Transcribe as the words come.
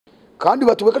kandi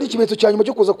batubeka ari ikimenyetso cya nyuma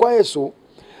cyo kuza kwa Yesu.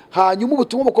 Hanyuma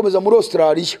ubutumwa bukomeza muri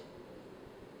Australia.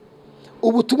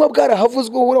 Ubutumwa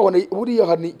bwarahavuzwe buriya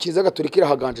hani Kiliziya Gatolika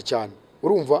irahaganje cyane,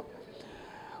 urumva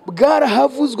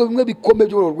bwarahavuzwe bimwe bikomeye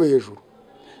byo rwo hejuru.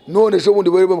 None ejo bundi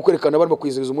bari bamukwerekana barimo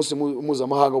kwizihiza umunsi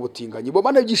mpuzamahanga w'ubutinganyi, bo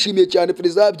banabyishimiye cyane,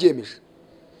 perezida yabyemeje.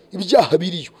 Ibyaha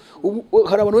biriyo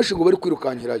hari abantu benshi ngo bari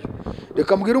kwirukankirayo.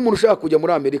 Reka mbwira umuntu ushaka kujya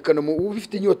muri Amerika no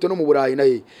ufite inyota no mu Burayi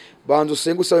naye banza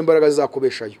usenge usaba imbaraga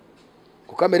zizakubeshayo,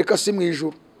 kuko Amerika si mu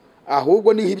ijuru,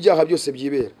 ahubwo niho ibyaha byose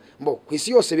byibera. Mbo ku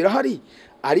isi yose birahari,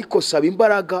 ariko saba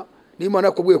imbaraga. N'Imana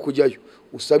yakubwiye kujyayo,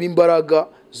 usaba imbaraga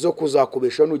zo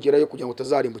kuzakubesha nugerayo kugira ngo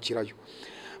utazarimbukirayo.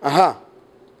 Aha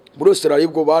muri Australia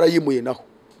bwo barayimuye naho.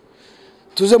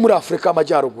 Tuze muri Afrika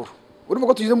amajyaruguru, urumva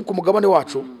ko tugize ku mugabane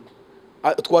wacu,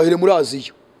 twahire muri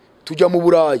Aziya, tujya mu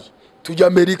Burayi, tujya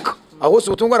Amerika, aho hose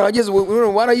ubutumwa barahageze.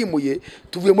 Barayimuye,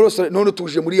 tuvuye muri Australia none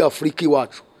tuje muri Afrika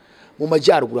iwacu, mu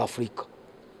majyaruguru Afrika.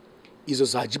 Izo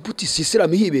za Djibouti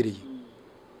Sisirami hibereye.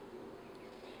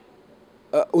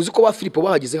 Uzi ko ba Filipo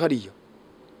bahageze hariya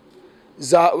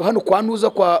za hano kwa Nuza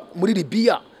kwa muri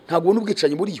Libya, ntabwo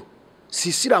n'ubwicanyi muri yo.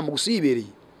 Sisiramu gusa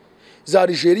yibereye. Za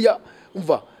Algeria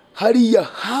umva hariya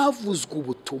havuzwe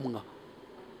ubutumwa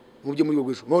mu byo muri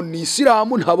rw'ejo. None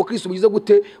Isilamu ntabo Kristo mugize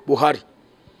gute buhari.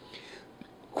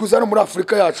 Kuzana muri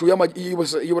Afrika yacu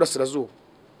y'Iburasirazuba,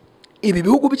 ibi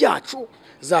bihugu byacu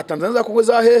za Tanzania za Kongo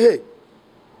za hehe,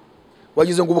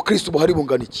 wagize ngo ubukristo buhari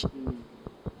bungana iki?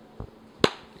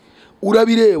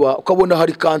 Urabireba ukabona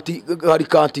hari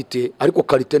kantite ariko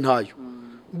karite ntayo.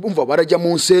 Umva barajya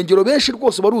mu nsengero benshi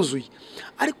rwose baruzuye,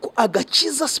 ariko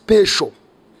agakiza special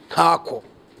ntako.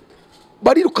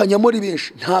 Barirukanya muri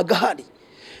benshi ntagahari.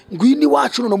 Ngwini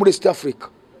wacu no muri East Africa,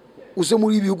 uze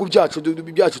muri ibihugu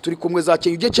byacu turi kumwe za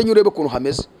Kenya, Kenya urebe kuntu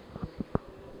hameze.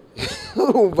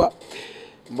 Urumva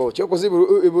mbo cyo koze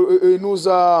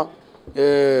inuza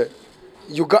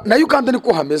na Uganda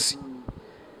niko hameze.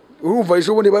 Urumva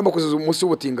ejo bundi barimo kuziza umunsi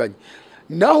w'ubutinganyi,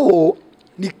 naho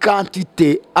ni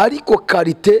quantité ariko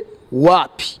qualité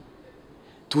wapi?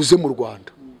 Tuze mu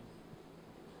Rwanda,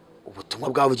 ubutumwa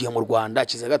bwavugiye mu Rwanda,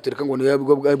 Kiliziya Gatolika ngo niyo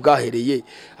bwahereye,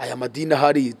 aya madini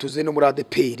hari. Tuze no muri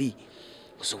ADPR,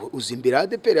 uzi imbere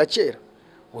ADPR ya kera,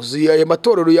 uzi aya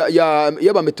matorero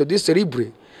y'aba Methodiste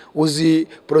Libre, uzi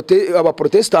aba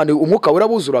Protestant umwuka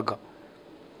urabuzuraga.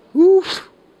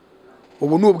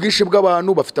 Ubu n'ubwishi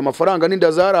bw'abantu bafite amafaranga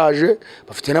n'inda zaraje,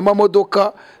 bafite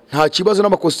n'amamodoka, nta kibazo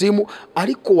n'amakosimu,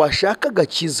 ariko washaka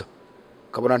gakiza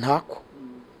kabona ntako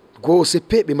rwose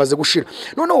pe bimaze gushira.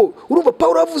 None urumva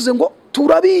Paulo yavuze ngo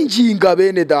turabinginga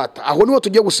bene data, aho niho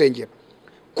tugiye gusengera,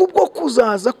 kubwo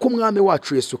kuzaza k'umwami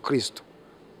wacu Yesu Kristo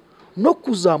no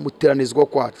kuzamuteranizwa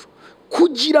kwacu,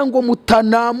 kugira ngo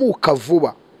mutanamuka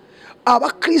vuba.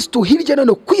 Abakristo hirya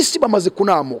no ku isi bamaze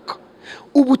kunamuka,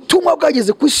 ubutumwa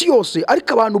bwageze ku isi yose,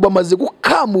 ariko abantu bamaze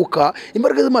gukamuka,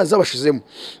 imbaraga z'Imana zabashizemo.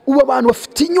 Ubu abantu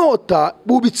bafite inyota,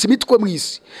 bubitse imitwe mu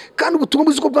isi. Kandi ubutumwa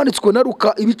bw'uko bwanditswe na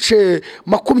Luka ibice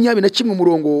 21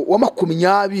 umurongo wa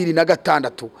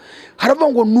 26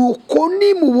 haravuga ngo nuko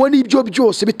nimubona ibyo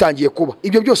byose bitangiye kuba.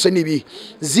 Ibyo byose nibi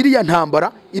ziriya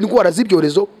ntambara, indwara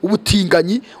z'ibyorezo,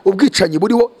 ubutinganyi, ubwicanyi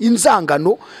buriho,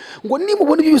 inzangano, ngo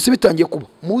nimubona ibyo byose bitangiye kuba,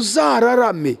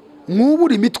 muzararame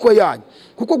mwubura imitwe yanyu,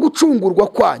 kuko gucungurwa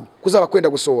kwanyu kuzaba kwenda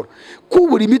gusohora.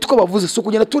 Kubura imitwe bavuze so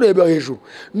kugenda tureba hejuru,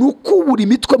 nukubura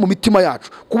imitwe mu mitima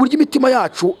yacu, kuburyo imitima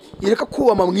yacu ireka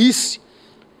kubama mu isi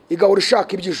igahora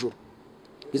ishaka iby'ijuru.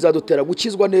 Bizadutera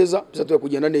gukizwa neza, bizadutera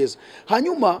kugenda neza.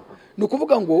 Hanyuma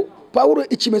nukuvuga ngo Paulo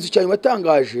ikimenyetso cya nyuma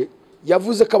yatangaje,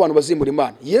 yavuze ko abantu bazimura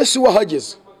Imana. Yesu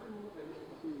wahageze,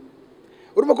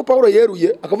 urumva ko Paulo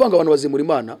yeruye akavuga ngo abantu bazimura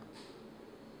Imana.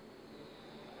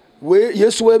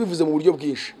 Yesu we yabivuze mu buryo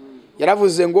bwinshi.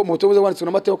 Yaravuze ngo mu butumwa bwanditswe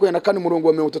na Mateyo 24 umurongo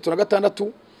wa 36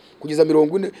 kugeza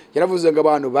 40, yaravuze ngo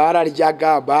abantu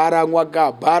bararyaga,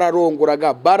 baranywaga,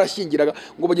 bararongoraga, barashyingiraga,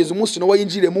 ngo bageze umunsi no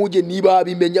wayinjire muje niba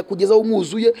bimenya kugeza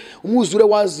umwuzure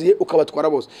waziye ukabatwara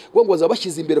bose. Ngo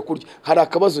bazabashyize imbere kurya. Hari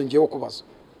akabazo ngiye kubaza,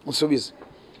 musubize.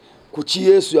 Kuki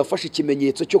Yesu yafashe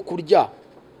ikimenyetso cyo kurya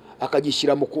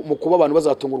akagishyira mu kuba abantu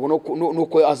bazatungurwa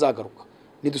nuko azagaruka?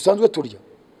 Nidusanzwe turya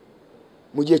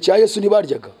mu gihe cya Yesu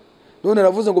ntibaryaga, none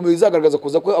aravuze ngo bizagaragaza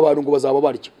kuza ko abantu ngo bazaba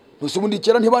barya. Nuse ubundi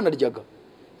kera ntibanaryaga,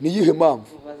 ni yihe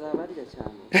mpamvu? Bazabarya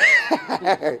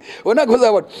cyane. Onago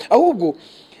bazaba, ahubwo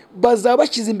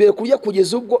bazabashyize imbere kurya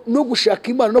kugeza ubwo no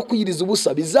gushaka Imana no kuyiriza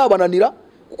ubusa bizabananira,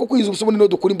 kuko kuyiriza ubusa ubundi no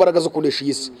dukura imbaraga zo kunesha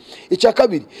isi. Icya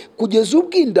kabiri, kugeza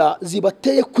ubwinda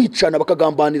zibateye kwicana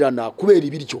bakagambanirana kubera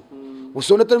ibiryo.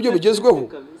 Usone atari byo bigezweho.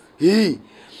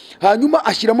 Hanyuma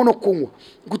ashyiramo no kunywa.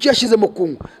 Kuki yashyizemo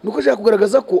kunywa? Nuko ashaka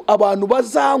kugaragaza ko abantu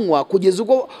bazanywa kugeza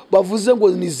ubwo bavuze ngo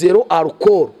ni zero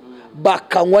alcohol,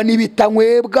 bakanywa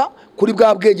n'ibitanywebwa kuri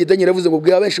bwa bwenge Daniel yavuze ngo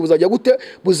bwa benshi buzajya gute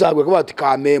buzagwa bati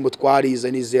kamembo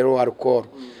twarize ni zero alcohol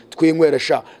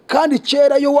twinywera kandi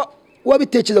kera yo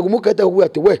wabitekerezaga umukahita kuvuga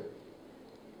ati we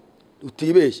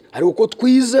utibeshye ari uko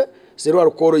twize zero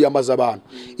alcohol yamaze abantu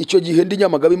icyo gihe ndi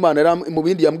Nyamagabe Imana mu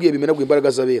bindi yambwiye bimenagwa imbaraga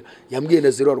zabera yambwiye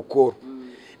na zero alcohol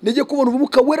nige kubona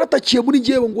ubumuka wera atakiye muri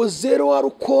jewe ngo zero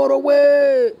alcohol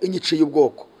we inyiciye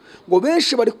ubwoko ngo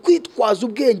benshi bari kwitwaza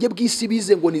ubwenge bw'isi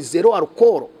bize ngo ni zero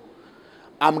alcohol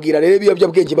ambwira rero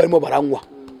ibiyobyabwenge barimo baranywa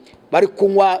bari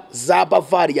kunywa za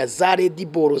Bavaria za Red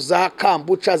Bull za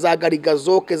Kambucha za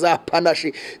Garigazoke za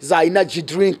Panache za energy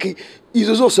drink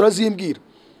izo zose urazimbwira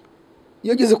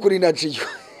iyo ngeze kuri energy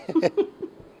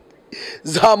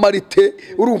za Marite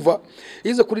urumva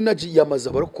izo kuri energy yamaze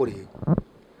abarokoreye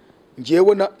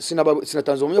ngewe na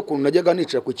sinatanze umenya kuntu najyaga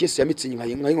nicara ku cyesi ya mitsinyi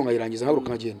nkayirangiza nkaruka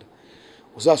nkagenda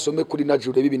uzasome kuri energy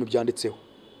urebe ibintu byanditseho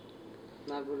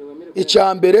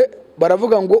icyambere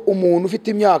baravuga ngo umuntu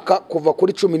ufite imyaka kuva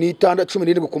kuri 16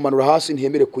 17 kumanura hasi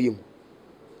ntiyemere kuyinywa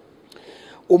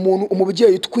umuntu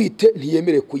umubyeyi utwite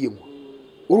ntiyemere kuyinywa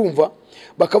urumva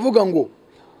bakavuga ngo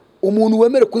umuntu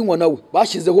wemere kuyinywa nawe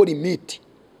bashyizeho limiti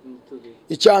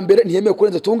icyambere ntiyemere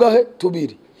kurenza tungahe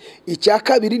tubiri icya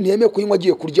kabiri ntiyemere kuyinywa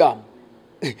agiye kuryama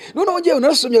none ngewe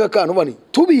narasomye akantu bani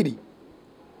tubiri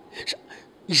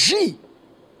ji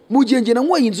mugenge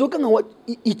nanywa inzoga nka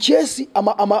icyesi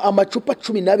amacupa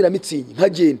 12 amitsinyi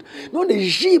nkagenda none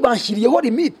ji banshyiriyeho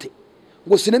limite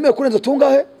ngo sinemeye kurenza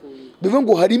tungahe bivuga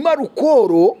ngo harimo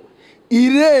alcohol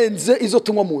irenze izo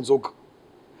tunywa mu nzoga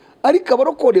ariko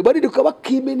abarokore baririka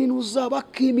bakimininuza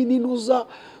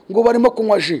ngo barimo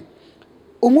kunywa ji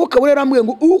umwuka we yarambwiye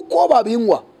ngo uko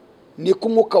babinywa niko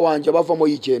umwuka wanjye bavamo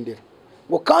yigendera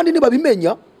ngo kandi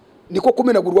nibabimenya niko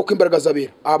kumenagurwa kw'imbaraga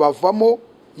zabera abavamo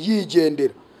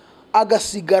yigendera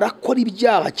agasigara akora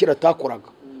ibyaha kera atakoraga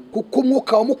kuko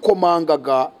umwuka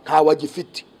wamukomangaga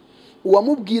ntawagifite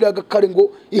uwamubwiraga kare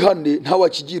ngo ihane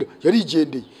ntawakigira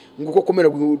yarigendeye ngo uko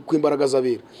kumenagurwa kw'imbaraga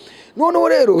zabera noneho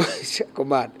rero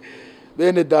komanda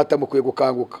bene data mukwiye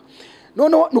gukanguka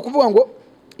noneho nukuvuga ngo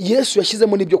Yesu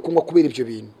yashyizemo n'ibyo kunywa kubera ibyo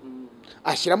bintu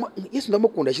ashyiramo Yesu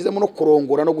ndamukunda yashyizemo no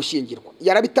kurongora no gushyingirwa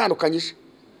yarabitandukanyije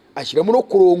ashyiramo no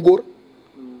kurongora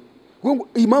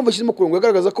impamvu ashyizemo kurongora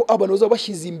agaragaza ko abantu bazaba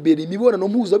bashyize imbere imibonano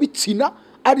mpuzabitsina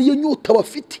ariyo nyota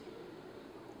bafite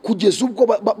kugeza ubwo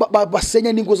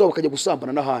basenya n'ingo zabo bakajya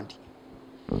gusambana n'ahandi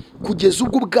kugeza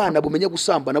ubwo bwana bumenya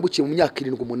gusambana bukiye mu myaka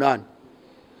 7-8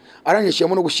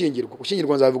 aranyeshyiramo no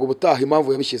gushyingirwa nzavuga ubutaha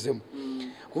impamvu yabishyizemo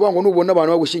kuvuga ngo nubona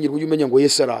abantu bagushyingirwa ujye umenya ngo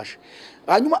Yesu araje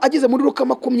hanyuma ageze muri Luka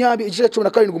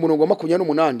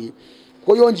 20:17-28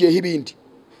 ko yongeyeho ibindi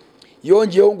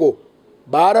yongeyeho ngo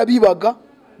barabibaga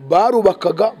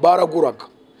barubakaga baraguraga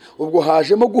ubwo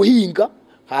hajemo guhinga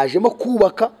hajemo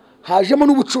kubaka hajemo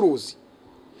n'ubucuruzi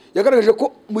yagaragaje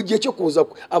ko mu gihe cyo kuza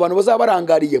abantu bazaba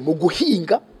barangariye mu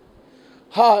guhinga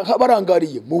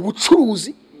barangariye mu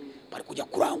bucuruzi bari kujya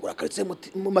kurangura karetse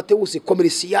mu Matewusi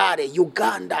commerciale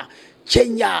Uganda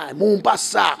Kenya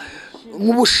Mombasa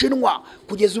mu Bushinwa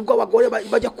kugeza ubwo abagore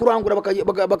bajya kurangura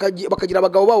bakagira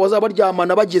abagabo babo bazaba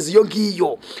baryamana bageze iyo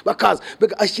ngiyo bakaza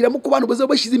ashyiramo ku bantu bazaba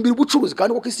bashyize imbere ubucuruzi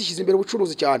kandi ko isi ishyize imbere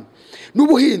ubucuruzi cyane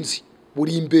n'ubuhinzi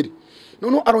buri imbere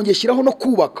none arongeshyiraho no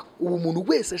kubaka ubu umuntu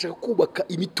wese ashaka kubaka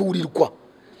imiturirwa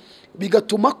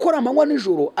bigatuma akora amanywa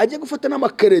nijoro ajya gufata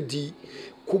n'amakredi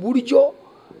ku buryo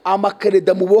amakredi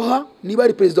amuboha niba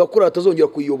ari president wakora atazongera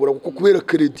kuyiyobora kuko kubera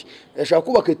kredi ashaka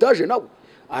kubaka etage nawe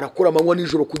arakora amanywa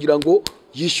nijoro kugira ngo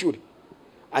yishyure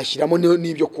ashyiramo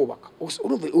n'ibyo kubaka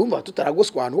urumva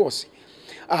tutaragoswa ahantu hose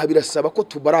aha birasaba ko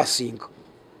tubarasinga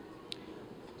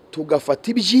tugafata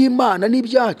iby'Imana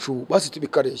n'ibyacu basi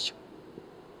tubikareshya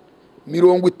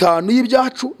 50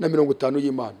 y'ibyacu na 50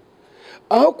 y'Imana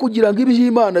aho kugira ngo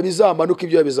iby'Imana bizamanuke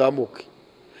ibyo bizamuke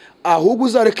ahubwo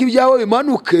uzareka ibyawe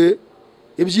bimanuke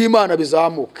iby'Imana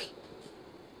bizamuke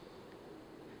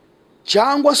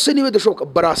cyangwa se niba dushoboka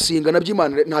barasinga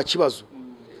naby'Imana nta kibazo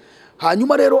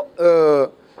hanyuma rero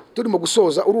turimo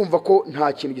gusoza urumva ko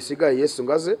nta kintu gisigaye Yesu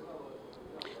ngaze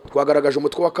twagaragaje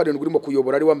umutwe wa 7 urimo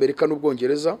kuyobora ari wa Amerika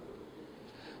n'Ubwongereza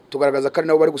tugaragaza ko ari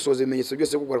nabo bari gusoza ibimenyetso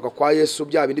byose kugaruka kwa Yesu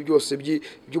bya bindi byose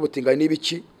by'ubutinganye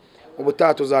n'ibiki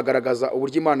ubutaha tuzagaragaza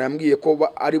uburyo Imana yambwiye ko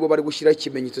ari bo bari gushyiraho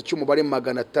ikimenyetso cy'umubare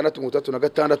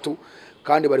 636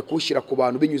 kandi bari kushyira ku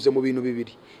bantu binyuze mu bintu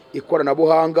bibiri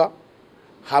ikoranabuhanga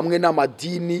hamwe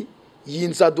n'amadini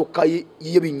y'inzaduka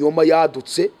y'ibinyoma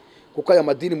yadutse kuko aya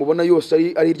madini mubona yose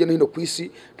ari hirya no hino ku isi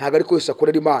ntago ari ko yose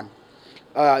akorera Imana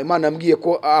Imana yambwiye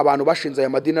ko abantu bashinze aya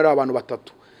madini ari abantu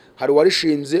batatu hari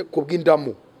warishinze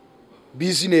kubw'indamu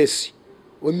business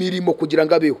imirimo kugira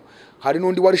ngo abeho hari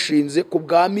n'undi warishinze ku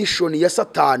bwa mission ya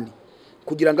Satani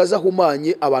kugira ngo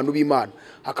azahumanye abantu b'Imana.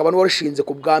 Hakaba n'uwarishinze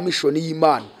ku bwa mission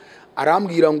y'Imana.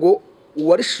 Arambwira ngo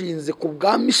uwarishinze ku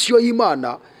bwa mission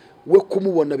y'Imana we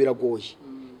kumubona biragoye,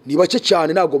 ni bake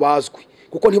cyane, ntago bazwi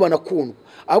kuko ntibanakundwa.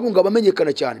 Ahubwo ngo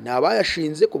abamenyekana cyane ni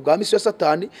abayashinze ku bwa mission ya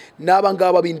Satani,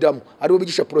 n'abangaba b'indamu aribo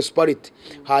bigisha prosperity.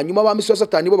 Hanyuma ba mission ya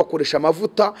Satani bo bakoresha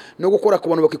amavuta no gukora ku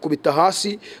bantu bakikubita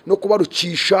hasi no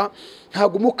kubarukisha.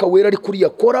 Ntago Umwuka Wera ari kuri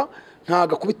yakora,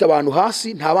 ntago akubita abantu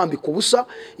hasi, ntabambika ubusa.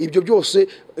 Ibyo byose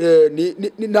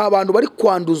ni abantu bari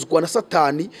kwanduzwa na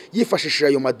Satani yifashishije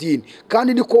ayo madini,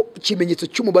 kandi niko ikimenyetso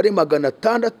cy'umubare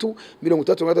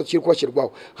 633 kiri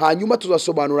kwashyirwaho. Hanyuma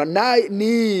tuzasobanura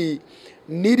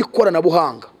n'iri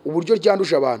koranabuhanga uburyo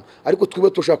ryanduje abantu, ariko twibe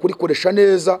tushaka kurikoresha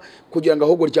neza kugira ngo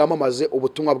ahubwo ryamamaze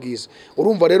ubutumwa bwiza.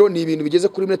 Urumva rero ni ibintu bigeze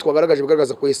kuri mwe twagaragaje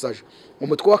bigaragaza ko Yesu aje.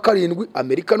 Umutwe wa 7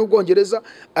 Amerika n'Ubwongereza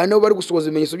ari nabo bari gusohoza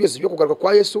ibimenyetso byose byo kugaruka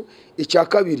kwa Yesu. Icya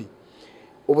kabiri,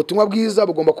 ubutumwa bwiza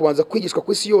bugomba kubanza kwigishwa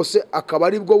ku isi yose, akaba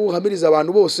ari bwo buhamiriza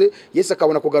abantu bose Yesu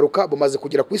akabona kugaruka bumaze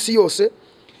kugera ku isi yose.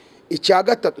 Icya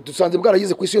gatatu, dusanze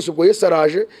bwaragize ku isi yose ubwo Yesu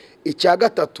araje. Icya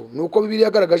gatatu nuko Bibiliya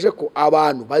yagaragaje ko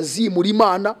abantu bazimura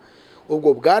Imana,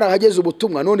 ubwo bwarahageze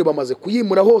ubutumwa none bamaze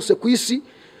kuyimura hose ku isi.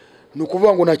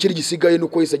 Nukuvuga ngo nta kiri gisigaye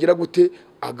nuko Yesu agira gute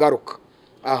agaruka.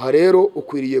 Aha rero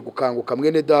ukwiriye gukanguka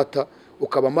mwene data,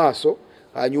 ukaba maso.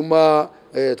 Hanyuma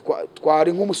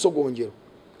twari nk'umusogongero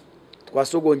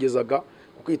twasogongezaga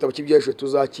kuko igitabo cy'ibyahishwe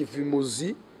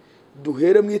tuzakivimuzi,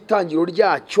 duhere mu itangiro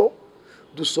ryacyo,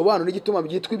 dusobanura igituma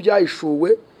byitwa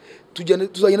ibyahishuwe.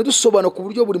 Tuzagenda dusobanura ku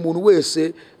buryo buri muntu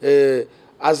wese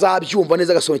azabyumva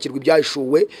neza, agasobanukirwa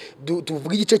ibyahishuwe.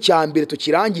 Tuvuga igice cya mbere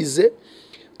tukirangize,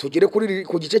 tugere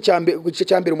ku gice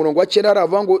cya mbere umurongo wa 9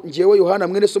 aravuga ngo ngewe Yohana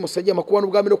mwene so musagiye amakuba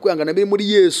n'ubwami no kwihangana biri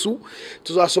muri Yesu.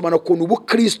 Tuzasobanura ukuntu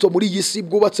ubukristo muri iyi si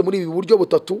bwubatse muri ibi buryo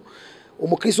butatu.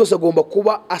 Umukristo wese agomba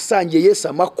kuba asangiye Yesu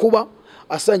amakuba,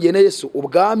 asangiye na Yesu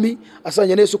ubwami,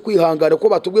 asangiye na Yesu kwihangana, ko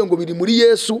batubwiye ngo biri muri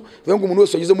Yesu. Bivuga ngo umuntu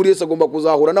wese ageze muri Yesu agomba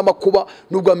kuzahura n'amakuba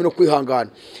n'ubwami no kwihangana.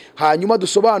 Hanyuma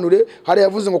dusobanure, hari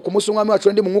yavuze ngo ku munsi umwami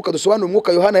wacu ndi mu mwuka, dusobanure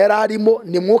umwuka Yohana yari arimo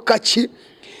ni mwuka ki.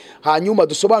 Hanyuma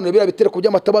dusobanure bira bitereko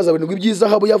by'amatabaza bintu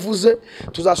by'izahabu yavuze.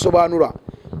 Tuzasobanura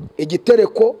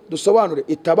igitereko, dusobanure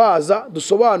itabaza,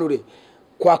 dusobanure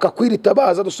kwaka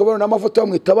kwiritabaza, dusobanure n'amavuta yo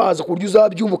mu itabaza ku buryo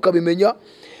uzabyumva ukabimenya.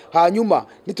 Hanyuma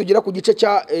nitugera ku gice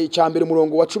cya mbere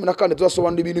umurongo wa 14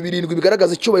 tuzasobanura ibintu 7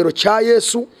 bigaragaza icyubahiro cya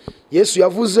Yesu. Yesu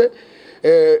yavuze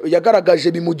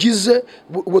yagaragaje bimugize.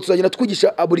 Ubwo tuzagenda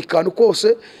twigisha buri kantu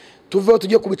kose. Tuvuye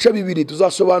tugiye ku bice 2,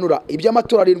 tuzasobanura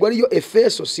iby'amatora 7 ariyo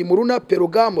Efeso, Simuruna,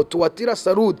 Perugamo, Tuatira,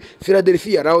 Sarudi,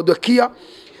 Philadelphia, Laodikia.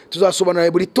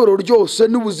 Tuzasobanura buri torero ryose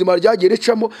n'ubuzima ryagiye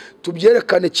ricamo,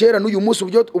 tubyerekane kera n'uyu munsi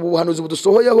uburyo ubuhanuzi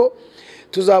budusohoyeho.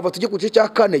 Tuzava tujye ku gice cya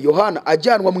 4 Yohana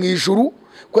ajyanwa mu ijuru,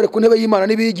 kwere ku ntebe y'Imana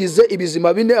nibigize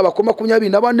ibizima 4 abakoma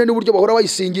 24 n'uburyo bahora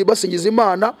basingiza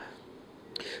Imana.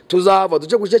 Tuzava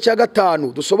tujye ku gice cya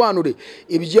 5 dusobanure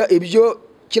ibyo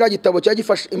kira gitabo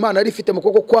cyagifasha Imana yari ifite mu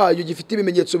kuboko kwayo, gifite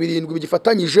ibimenyetso 7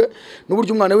 bigifatanyije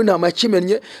n'uburyo umwana w'intama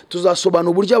yakimenye.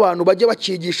 Tuzasobanura uburyo abantu bajye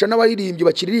bakigisha n'abaririmbyi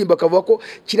bakiririmba akavuga ko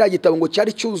kira gitabo ngo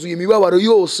cyari cyuzuye imibabaro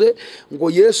yose,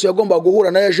 ngo Yesu yagomba guhura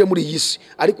na yaje muri iyi si.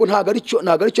 Ariko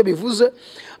ntago aricyo bivuze,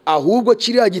 ahubwo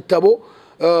kiriya gitabo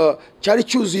cyari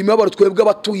cyuzuye imibabaro twebwe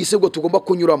abatuye isi ngo tugomba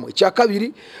kunyuramo. Icya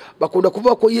kabiri, bakunda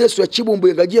kuvuga ko Yesu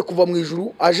yakibumbuye ngo agiye kuva mu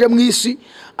ijuru aje mu isi,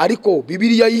 ariko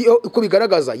Bibiliya uko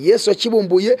bigaragaza Yesu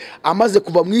yakibumbuye amaze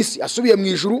kuva mu isi asubiye mu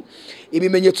ijuru.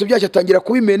 Ibimenyetso byacyo atangira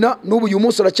kubimena, n'ubu uyu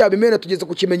munsi aracyabimena. Tugeze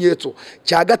ku kimenyetso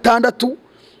cya 6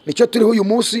 nicyo turiho uyu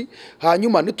munsi.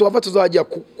 Hanyuma nituhava tuzajya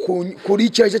kuri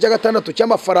cya 6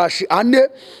 cy'amafarashi 4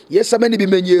 Yesu amena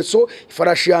ibimenyetso.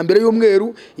 Ifarashi ya mbere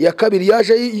y'umweru, iya kabiri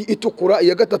yaje itukura,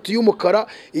 iya gatatu y'umukara,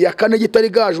 iya kane gitari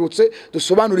gajutse.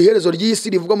 Dusobanura iherezo ry'isi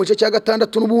rivuga mu gice cya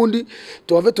 6 n'ubundi.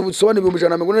 Tuhave tubusobanura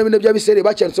 144 by'abisere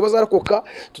bacyanditse bazarakoka.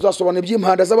 Tuzasobanura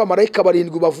iby'impanda z'abamarayika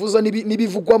 7 bavuza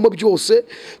n'ibivugwamo byose.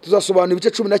 Tuzasobanura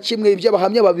ibice 11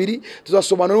 iby'abahamya 2.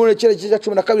 Tuzasobanura none cya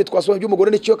 12 twasobanura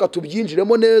iby'umugore n'ikiyoka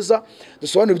tubyinjiremo neza.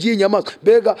 Dusobanura iby'inyamaswa.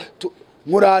 Mbega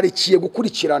nkurarikiye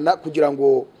gukurikirana kugira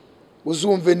ngo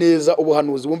uzumve neza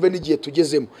ubuhanuzi, wumve n'igihe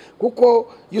tugezemo, kuko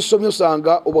iyo usomye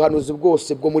usanga ubuhanuzi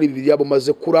bwose bwo muri Bibiliya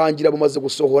bumaze kurangira, bumaze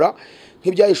gusohora.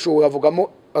 Nk'ibyahishuwe havugamo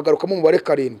agarukamo umubare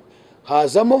 7,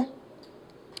 hazamo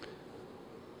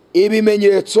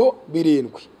ibimenyetso 7.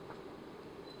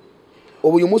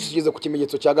 Ubu uyu munsi tugeze ku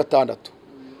kimenyetso cya 6,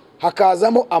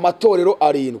 hakazamo amatorero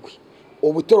 7.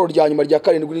 Ubutorero rya nyuma rya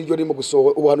 7 niryo ririmo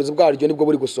gusohora, ubuhanuzi bwaryo nibwo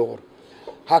buri gusohora.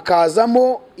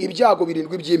 Hakazamo ibyago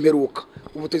 7 by'imperuka.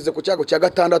 Ubu tugeze ku cyago cya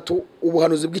 6,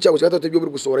 ubuhanuzi bw'icyago cya 6 byo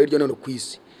buri gusohora hirya none ku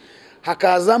isi.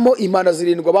 hakazamo impanda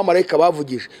zirindwi abamarayika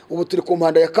bavugije. Ubu turi ku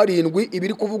mpanda ya karindwi,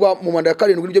 ibiri kuvugwa mu mpanda ya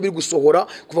karindwi nibyo biri gusohora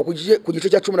kuva ku gice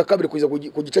cya 12 kugeza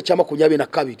ku gice cya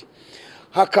 22.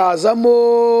 Hakazamo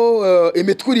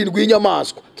imitwe 7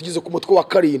 y'inyamaswa tugeze ku mutwe wa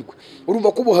karindwi.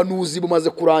 Urumva ko ubuhanuzi bumaze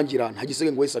kurangira, nta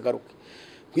gisege ngo wese agaruke.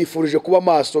 Kwifurije kuba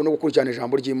maso no gukurikirana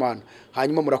ijambo ry'Imana.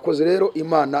 Hanyuma murakoze rero,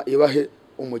 Imana ibahe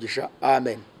umugisha.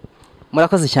 Amen.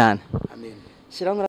 Murakoze cyane. Amen.